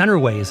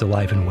 Centerway is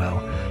alive and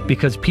well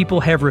because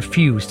people have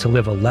refused to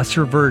live a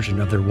lesser version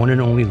of their one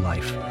and only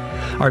life.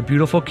 Our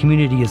beautiful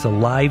community is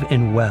alive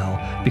and well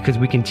because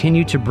we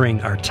continue to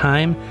bring our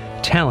time,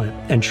 talent,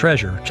 and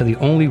treasure to the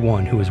only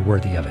one who is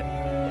worthy of it.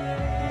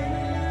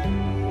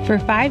 For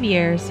 5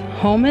 years,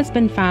 home has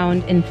been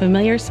found in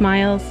familiar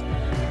smiles,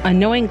 a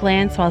knowing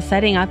glance while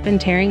setting up and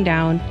tearing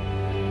down,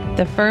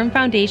 the firm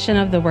foundation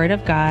of the Word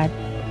of God,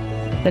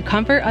 the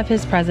comfort of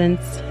His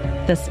presence,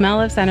 the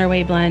smell of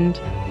Centerway blend,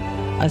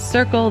 a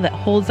circle that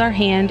holds our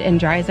hand and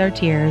dries our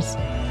tears,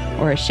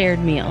 or a shared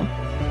meal.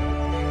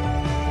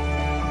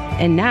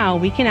 And now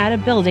we can add a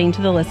building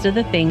to the list of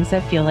the things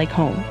that feel like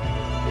home.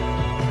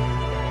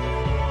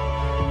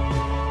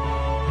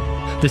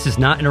 This is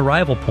not an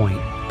arrival point,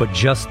 but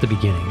just the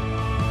beginning.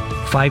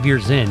 5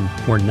 years in,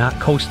 we're not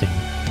coasting,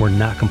 we're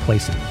not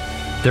complacent.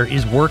 There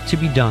is work to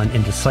be done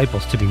and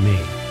disciples to be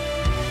made.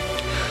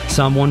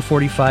 Psalm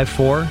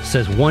 145:4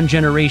 says, "One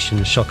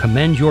generation shall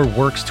commend your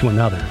works to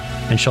another,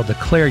 and shall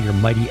declare your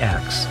mighty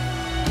acts."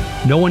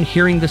 No one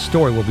hearing this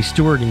story will be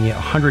stewarding it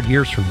 100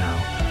 years from now,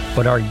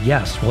 but our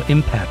yes will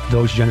impact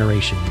those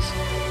generations.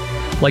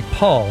 Like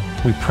Paul,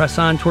 we press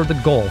on toward the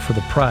goal for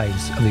the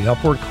prize of the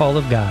upward call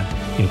of God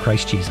in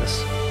Christ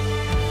Jesus.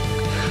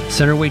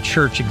 Centerway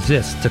Church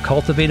exists to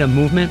cultivate a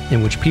movement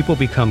in which people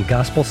become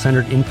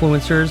gospel-centered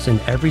influencers in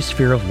every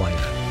sphere of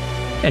life.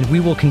 and we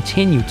will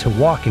continue to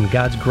walk in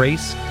God's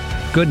grace,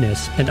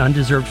 goodness, and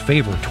undeserved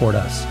favor toward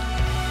us.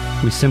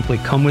 We simply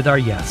come with our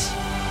yes,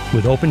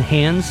 with open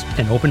hands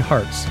and open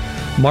hearts,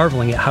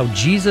 marveling at how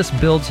Jesus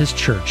builds his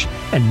church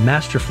and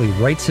masterfully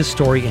writes his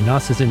story in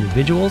us as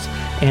individuals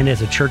and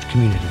as a church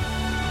community.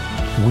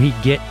 We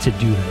get to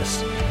do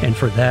this, and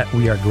for that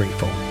we are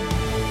grateful.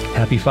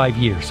 Happy 5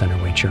 years,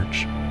 Centerway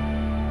Church.